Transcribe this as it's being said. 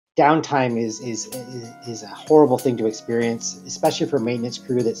Downtime is a horrible thing to experience, especially for a maintenance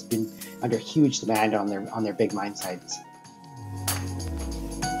crew that's been under huge demand on their big mine sites.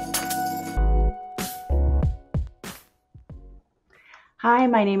 Hi,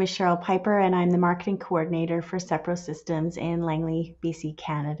 my name is Cheryl Piper, and I'm the marketing coordinator for Sepro Systems in Langley, BC,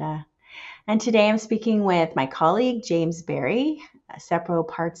 Canada. And today I'm speaking with my colleague, James Berry, a Sepro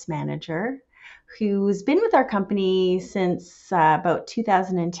parts manager, who's been with our company since about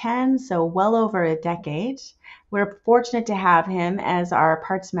 2010, so well over a decade. We're fortunate to have him as our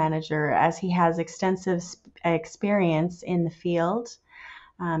parts manager as he has extensive experience in the field.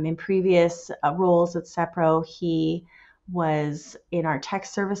 In previous roles at Sepro, he was in our tech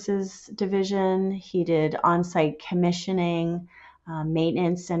services division. He did on-site commissioning,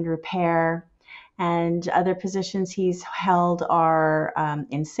 maintenance and repair, and other positions he's held are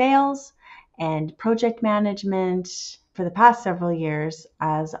in sales and project management for the past several years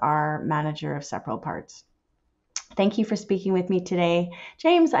as our manager of Sepro Parts. Thank you for speaking with me today.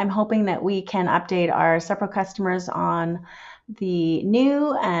 James, I'm hoping that we can update our Sepro customers on the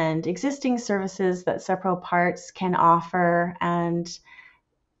new and existing services that Sepro Parts can offer, and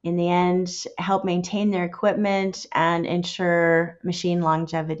in the end, help maintain their equipment and ensure machine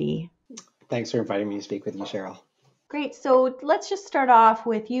longevity. Thanks for inviting me to speak with you, Cheryl. Great. So let's just start off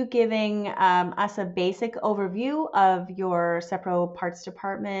with you giving us a basic overview of your Sepro Parts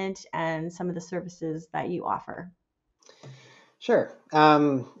department and some of the services that you offer. Sure.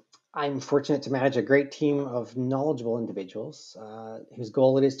 I'm fortunate to manage a great team of knowledgeable individuals whose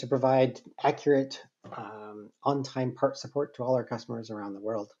goal it is to provide accurate, on-time part support to all our customers around the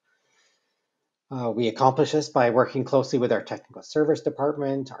world. We accomplish this by working closely with our technical service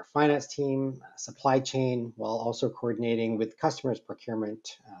department, our finance team, supply chain, while also coordinating with customers'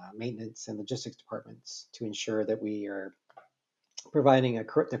 procurement, maintenance, and logistics departments to ensure that we are providing the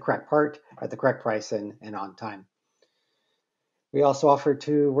correct part at the correct price and on time. We also offer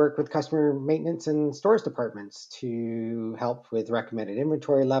to work with customer maintenance and stores departments to help with recommended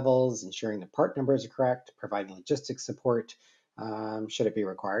inventory levels, ensuring the part numbers are correct, providing logistics support should it be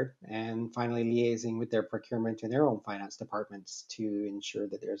required, and finally liaising with their procurement and their own finance departments to ensure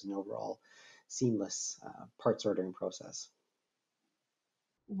that there's an overall seamless parts ordering process.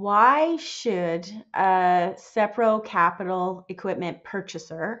 Why should a Sepro capital equipment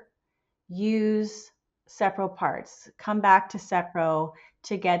purchaser use Sepro parts, come back to Sepro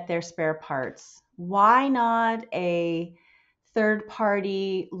to get their spare parts? Why not a third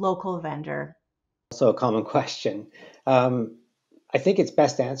party local vendor? Also a common question. I think it's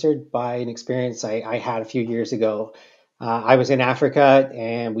best answered by an experience I had a few years ago. I was in Africa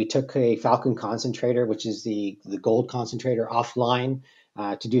and we took a Falcon concentrator, which is the gold concentrator, offline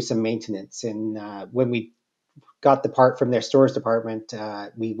to do some maintenance. And when we got the part from their stores department,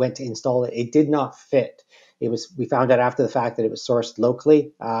 we went to install it. It did not fit. We found out after the fact that it was sourced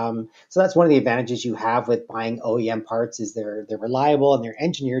locally. So that's one of the advantages you have with buying OEM parts is they're reliable and they're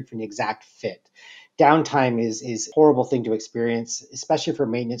engineered for an exact fit. Downtime is a horrible thing to experience, especially for a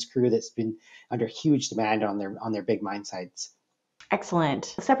maintenance crew that's been under huge demand on their big mine sites.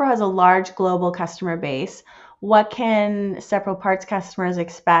 Excellent. Sepro has a large global customer base. What can Sepro parts customers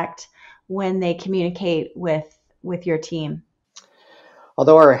expect when they communicate with your team?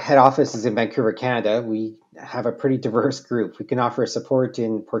 Although our head office is in Vancouver, Canada, we have a pretty diverse group. We can offer support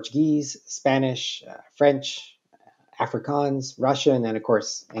in Portuguese, Spanish, French, Afrikaans, Russian, and of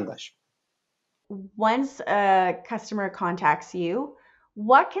course, English. Once a customer contacts you,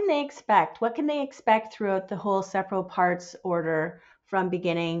 what can they expect? What can they expect throughout the whole Sepro parts order from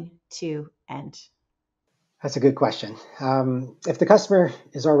beginning to end? That's a good question. If the customer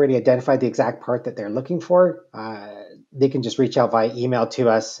has already identified the exact part that they're looking for, they can just reach out via email to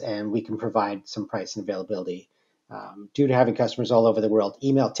us and we can provide some price and availability. Due to having customers all over the world,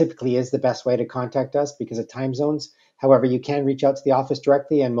 email typically is the best way to contact us because of time zones. However, you can reach out to the office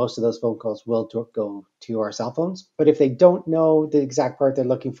directly and most of those phone calls will go to our cell phones. But if they don't know the exact part they're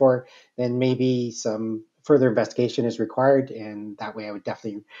looking for, then maybe some further investigation is required. And that way I would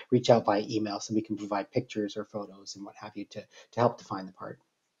definitely reach out by email so we can provide pictures or photos and what have you to help define the part.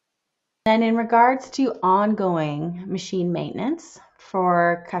 And in regards to ongoing machine maintenance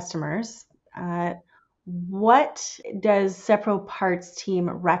for customers, what does Sepro Parts team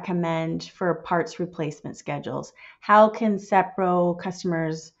recommend for parts replacement schedules? How can Sepro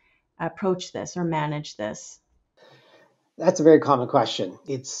customers approach this or manage this? That's a very common question.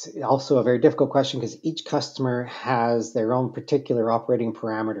 It's also a very difficult question because each customer has their own particular operating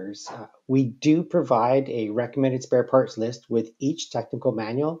parameters. We do provide a recommended spare parts list with each technical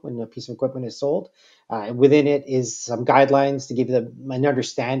manual when a piece of equipment is sold. Within it is some guidelines to give them an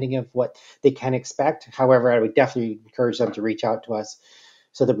understanding of what they can expect. However, I would definitely encourage them to reach out to us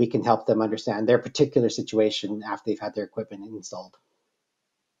so that we can help them understand their particular situation after they've had their equipment installed.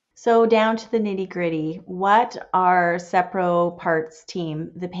 So down to the nitty gritty, what are Sepro Parts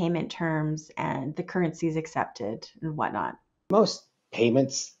team, the payment terms and the currencies accepted and whatnot? Most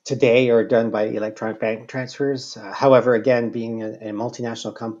payments today are done by electronic bank transfers. However, again, being a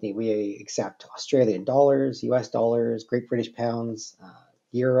multinational company, we accept Australian dollars, US dollars, Great British pounds,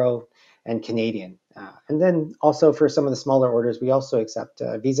 euro, and Canadian. And then also for some of the smaller orders, we also accept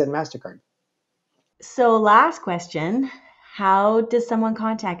Visa and MasterCard. So last question, how does someone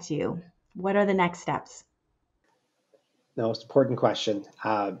contact you? What are the next steps? The most important question.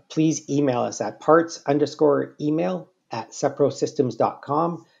 Please email us at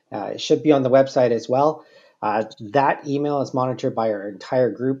parts_email@seprosystems.com. It should be on the website as well. That email is monitored by our entire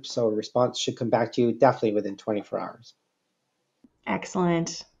group, so a response should come back to you definitely within 24 hours.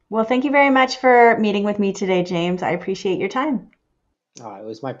 Excellent. Well, thank you very much for meeting with me today, James. I appreciate your time. It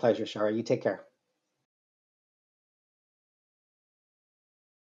was my pleasure, Shara. You take care.